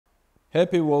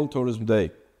Happy World Tourism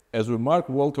Day. As we mark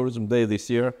World Tourism Day this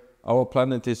year, our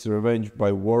planet is ravaged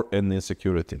by war and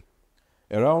insecurity.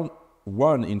 Around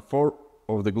 1 in 4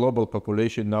 of the global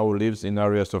population now lives in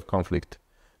areas of conflict.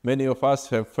 Many of us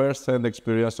have first-hand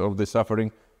experience of the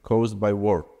suffering caused by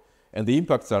war, and the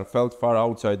impacts are felt far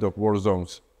outside of war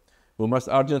zones. We must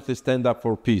urgently stand up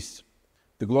for peace.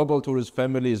 The global tourist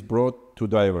family is broad to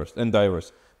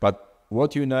diverse, but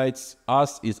what unites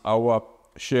us is our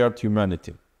shared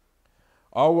humanity.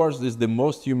 Ours is the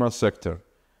most human sector.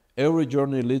 Every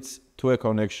journey leads to a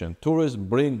connection. Tourism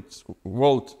brings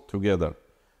world together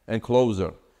and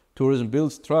closer. Tourism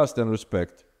builds trust and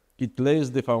respect. It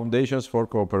lays the foundations for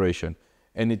cooperation,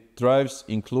 and it drives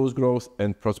inclusive growth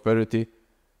and prosperity,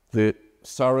 the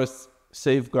surest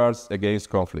safeguards against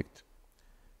conflict.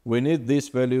 We need these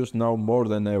values now more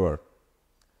than ever.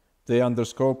 They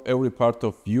underscore every part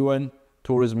of UN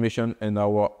tourism mission and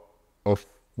our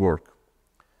work.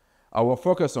 Our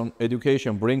focus on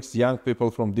education brings young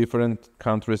people from different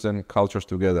countries and cultures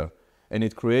together, and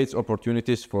it creates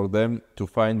opportunities for them to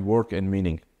find work and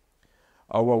meaning.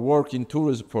 Our work in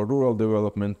tourism for rural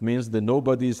development means that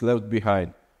nobody is left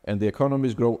behind, and the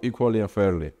economies grow equally and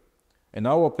fairly. And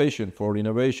our passion for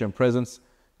innovation presents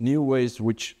new ways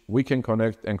which we can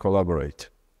connect and collaborate.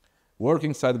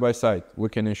 Working side by side, we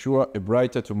can ensure a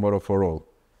brighter tomorrow for all.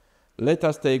 Let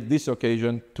us take this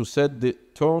occasion to set the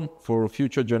tone for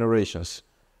future generations.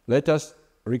 Let us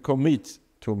recommit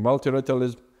to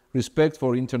multilateralism, respect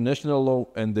for international law,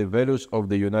 and the values of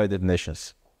the United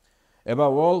Nations.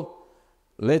 Above all,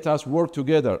 let us work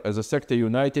together as a sector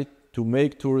united to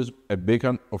make tourism a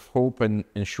beacon of hope and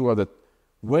ensure that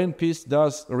when peace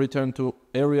does return to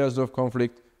areas of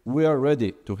conflict, we are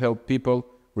ready to help people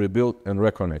rebuild and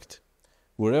reconnect.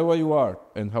 Wherever you are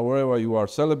and however you are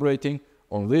celebrating,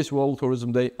 on this World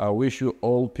Tourism Day, I wish you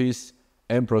all peace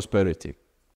and prosperity.